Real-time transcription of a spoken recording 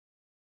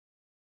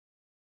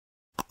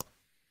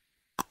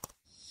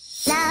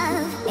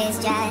is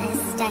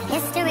just a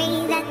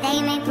history that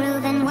they may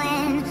prove. And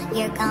when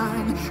you're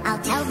gone, I'll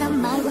tell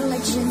them my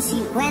religion's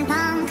you. When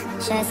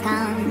punctures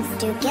comes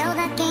to kill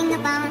the king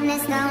upon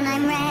his throne,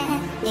 I'm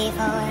ready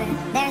for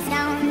their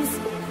stones.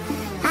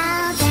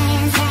 I'll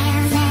dance,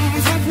 dance,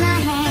 dance with my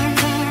hands,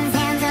 hands,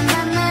 hands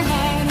above my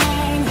head,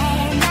 head,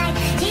 head. Like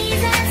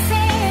Jesus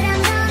said,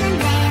 I'm gonna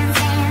dance,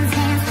 dance,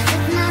 dance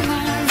with my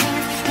hands,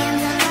 hands,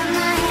 hands above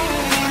my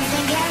head. Dance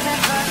together,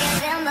 forgive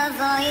him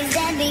before he's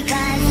dead.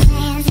 Because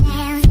dance,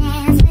 dance,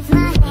 dance with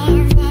my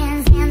hands,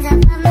 hands, hands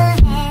above my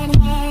head,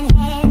 head,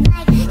 head.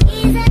 Like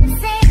Jesus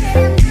said,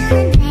 I'm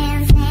gonna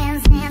dance,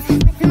 dance, dance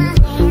with my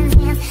hands,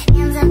 hands,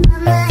 hands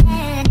above my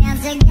head.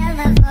 Dance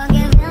together,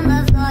 forgive him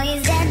before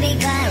he's dead.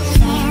 Because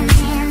dance,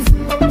 dance,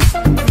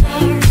 dance,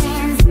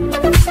 dance,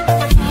 dance,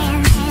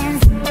 dance.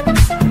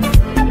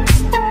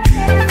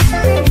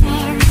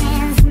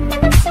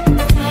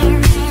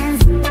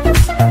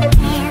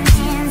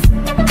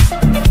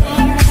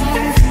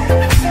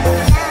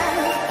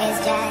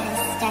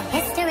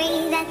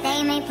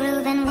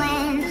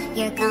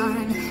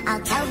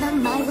 I'll tell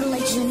them my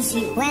religion's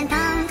you. When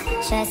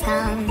punctures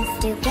comes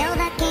to kill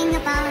the king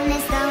upon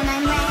his throne,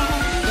 I'm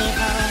ready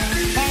for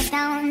their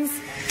stones.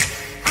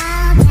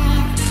 I'll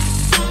dance,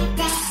 dance,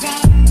 dance,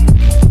 dance,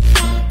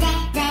 dance,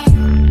 dance,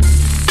 dance.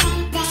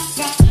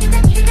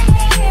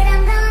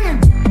 I'm gonna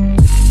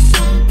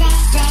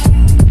dance, dance,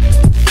 dance,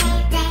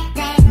 dance, dance,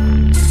 dance.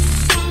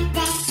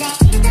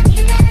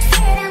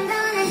 I'm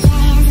gonna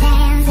dance,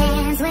 dance,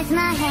 dance with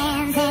my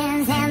hands,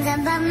 hands, hands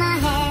above my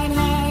head,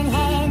 head,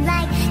 head.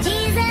 Like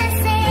Jesus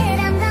said,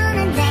 I'm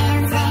gonna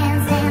dance,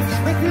 dance, dance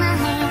with my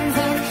hands,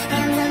 hands,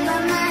 hands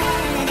above my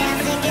head.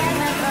 Dance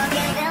together,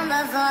 forgive him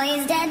before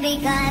he's dead.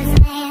 Because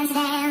dance,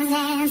 dance,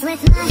 dance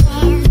with my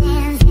hands,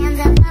 hands, hands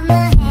above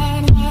my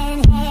head, head,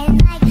 head.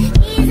 Like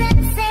Jesus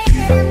said,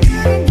 I'm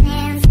gonna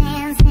dance,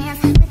 dance,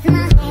 dance with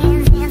my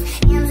hands, hands,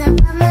 hands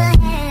above my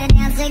head.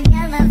 Dance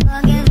together,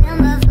 forgive him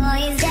before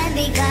he's dead.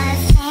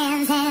 Because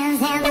hands, hands,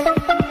 hands,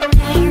 hands,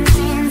 hands,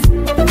 hands, hands.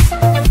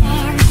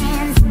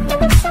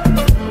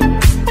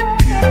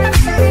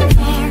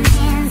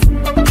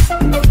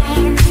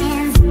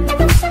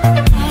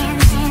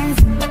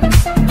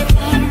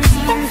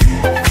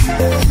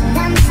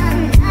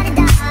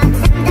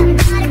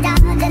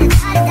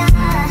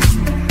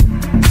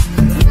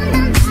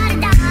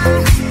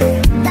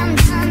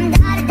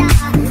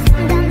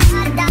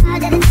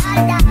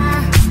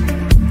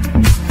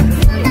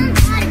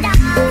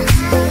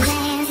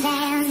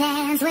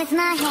 With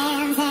my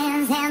hands,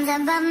 hands, hands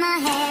above my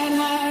head,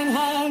 head,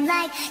 head.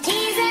 Like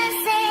Jesus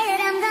said,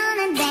 I'm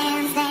gonna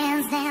dance,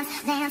 dance, dance,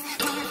 dance,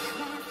 dance.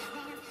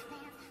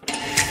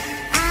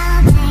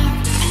 I'll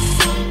dance,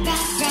 dance,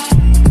 dance,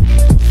 dance,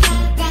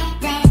 dance, dance,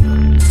 dance.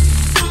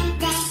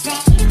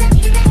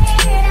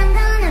 I'm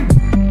gonna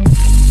dance,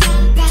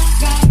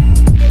 dance,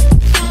 dance,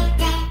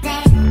 dance, dance,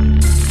 dance.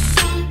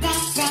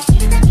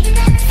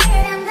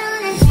 I'm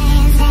gonna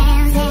dance,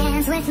 dance,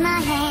 dance with my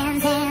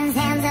hands, hands,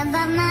 hands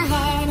above my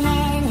head,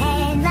 head,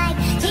 head. Like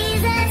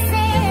Jesus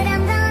said,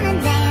 I'm gonna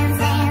dance,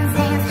 dance,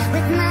 dance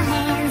with my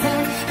hands,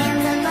 hands,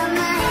 hands above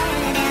my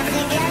head. Dance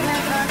together,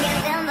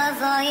 forgive him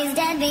before he's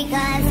dead.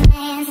 Because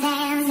dance,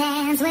 dance,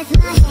 dance with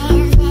my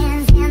hands,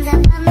 hands, hands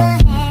above my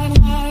head,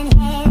 head,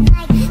 head.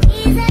 Like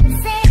Jesus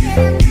said,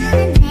 I'm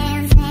gonna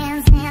dance,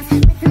 dance, dance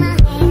with my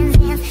hands,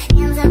 hands,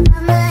 hands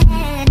above my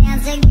head.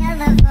 Dance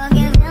together,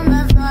 forgive him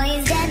before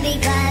he's dead.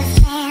 Because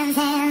hands,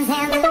 hands,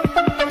 hands,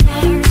 hands,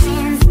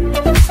 hands, hands,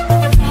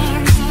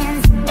 hands.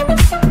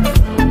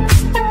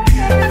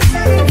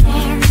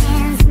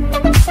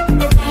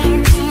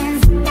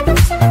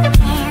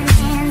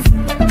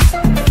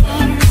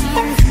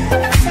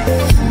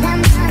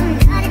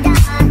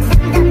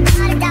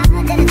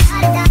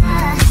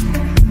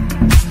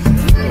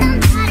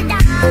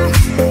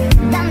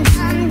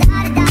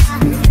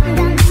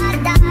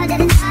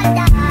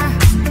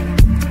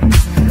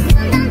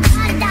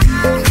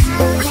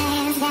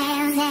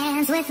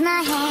 With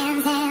my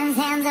hands, hands,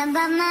 hands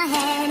above my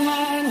head,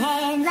 head,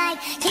 head. Like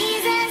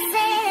Jesus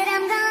said,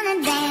 I'm gonna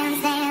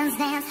dance, dance,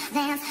 dance,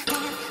 dance,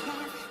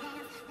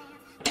 dance.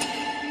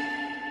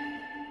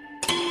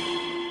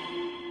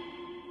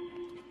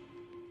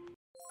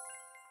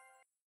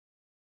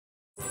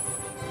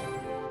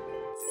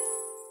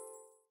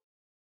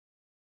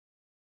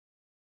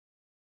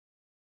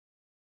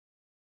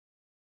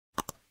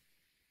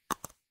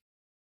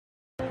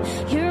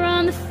 You're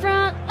on the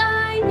front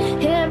line,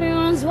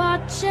 everyone's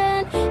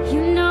watching.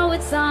 You know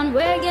it's on,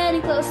 we're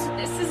getting closer,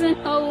 this isn't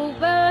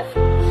over.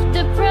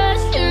 The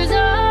pressure's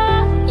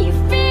on, you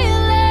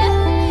feel it,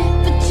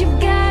 but you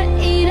got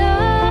it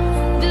all.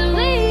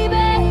 Believe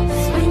it,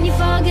 when you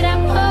fall, get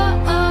up,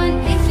 oh, oh.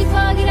 And if you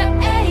fall, get up,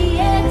 hey,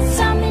 yeah.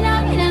 Samina,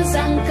 mina,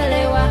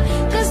 sankalewa,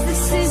 cause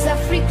this is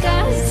Africa.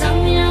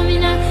 Samina,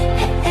 mina,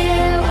 eh,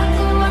 eh,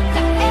 waka,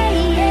 waka, hey,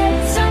 yeah.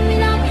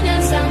 Samina, mina,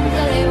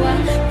 sankalewa,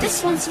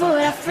 this one's for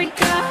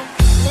Africa.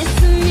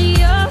 Listen to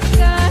your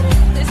God,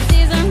 this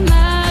is our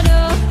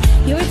motto.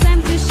 Your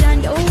time to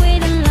shine, don't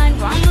wait in line,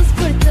 vamos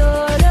por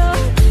todo.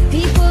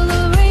 People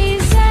are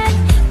raising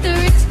their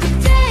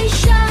expectations.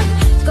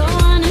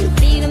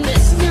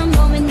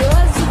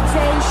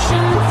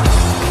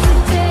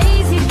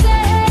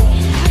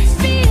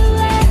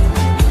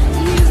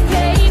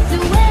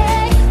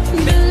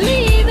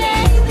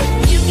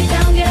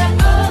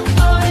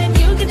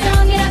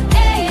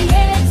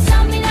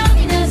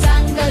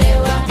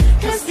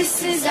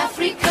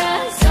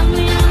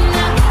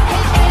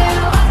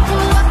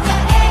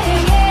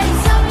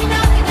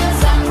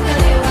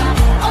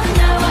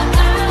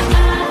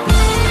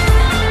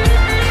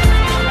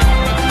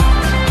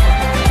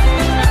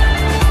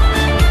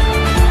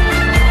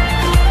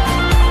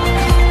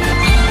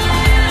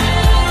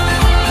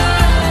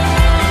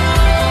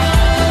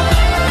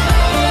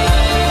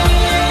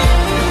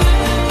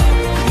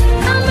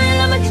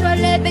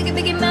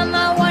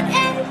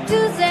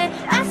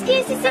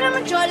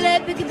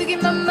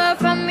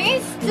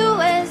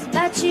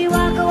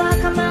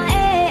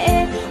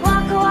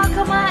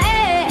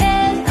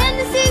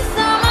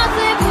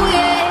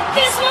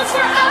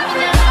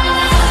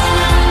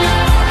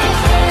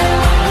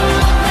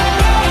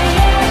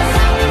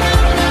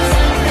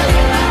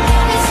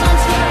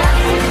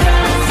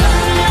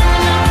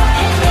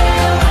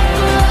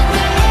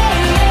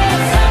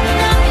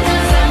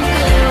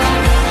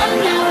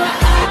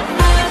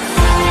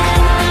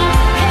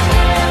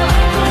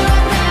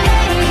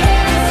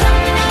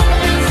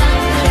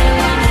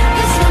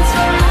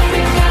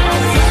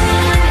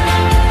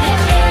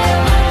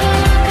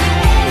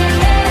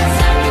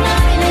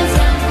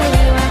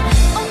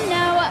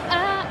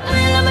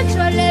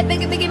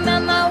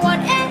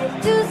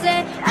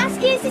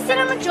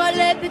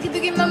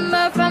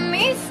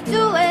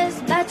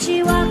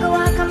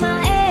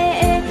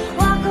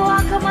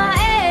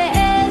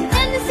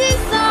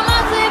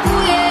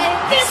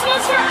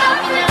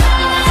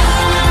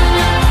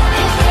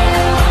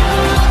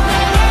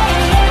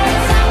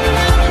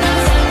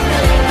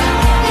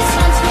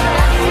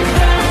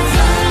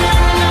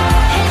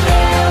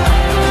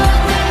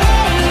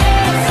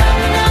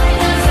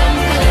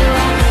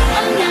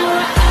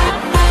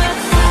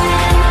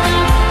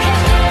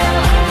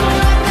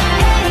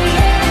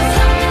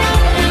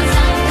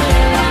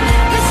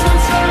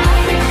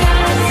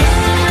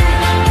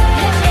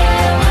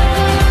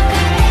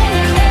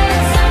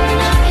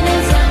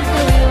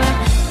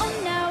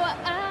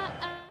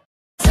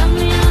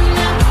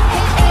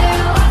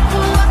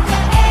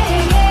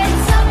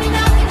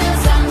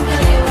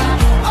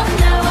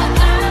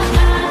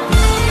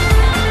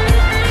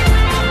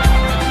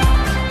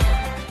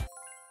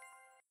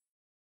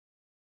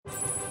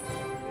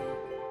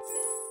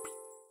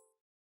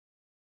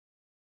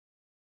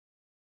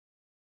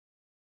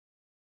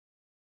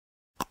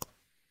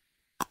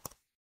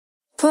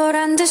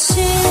 보란 듯이